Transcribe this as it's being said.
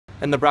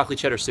And the broccoli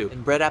cheddar soup.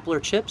 And bread, apple, or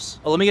chips?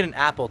 Oh, let me get an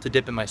apple to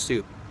dip in my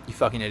soup. You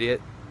fucking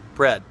idiot.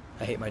 Bread.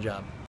 I hate my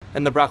job.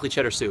 And the broccoli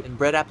cheddar soup. And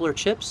bread, apple, or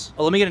chips?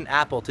 Oh, let me get an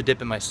apple to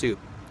dip in my soup.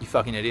 You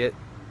fucking idiot.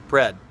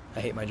 Bread. I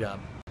hate my job.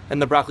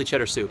 And the broccoli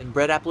cheddar soup. And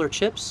bread, apple, or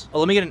chips? Oh,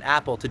 let me get an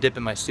apple to dip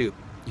in my soup.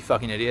 You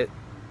fucking idiot.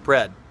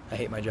 Bread. I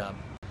hate my job.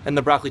 And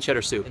the broccoli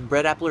cheddar soup. And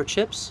bread, apple, or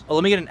chips? Oh,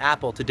 let me get an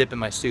apple to dip in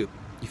my soup.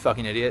 You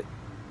fucking idiot.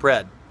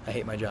 Bread. I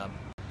hate my job.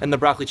 And the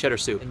broccoli cheddar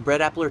soup. And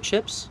bread, apple, or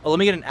chips? Oh, let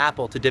me get an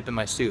apple to dip in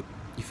my soup.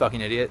 You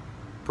fucking idiot.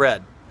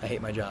 Bread. I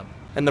hate my job.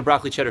 And the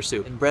broccoli cheddar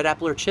soup. And bread,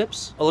 apple, or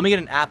chips? Oh, let me get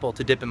an apple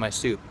to dip in my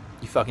soup.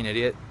 You fucking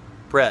idiot.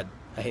 Bread.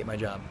 I hate my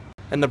job.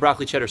 And the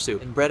broccoli cheddar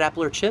soup. And bread,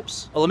 apple, or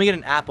chips? Oh, let me get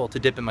an apple to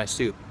dip in my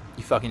soup.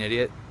 You fucking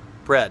idiot.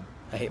 Bread.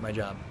 I hate my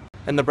job.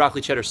 And the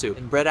broccoli cheddar soup.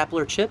 And bread, apple,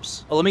 or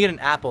chips? Oh, let me get an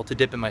apple to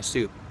dip in my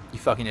soup. You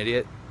fucking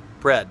idiot.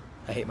 Bread.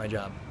 I hate my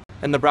job.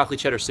 And the broccoli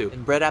cheddar soup.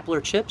 And bread, apple,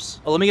 or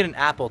chips? Oh, let me get an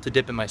apple to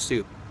dip in my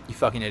soup. You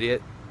fucking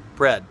idiot.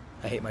 Bread.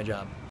 I hate my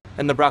job.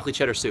 And the broccoli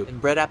cheddar soup.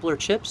 And bread, apple, or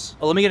chips?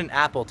 Oh, let me get an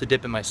apple to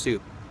dip in my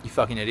soup. You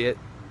fucking idiot.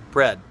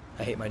 Bread.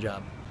 I hate my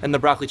job. And the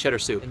broccoli cheddar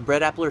soup. And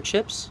bread, apple, or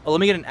chips? Oh,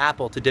 let me get an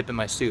apple to dip in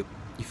my soup.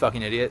 You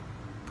fucking idiot.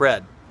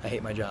 Bread. I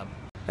hate my job.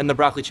 And the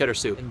broccoli cheddar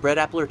soup. And bread,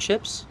 apple, or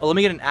chips? Oh, let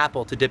me get an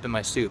apple to dip in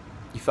my soup.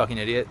 You fucking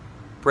idiot.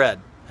 Bread.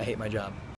 I hate my job.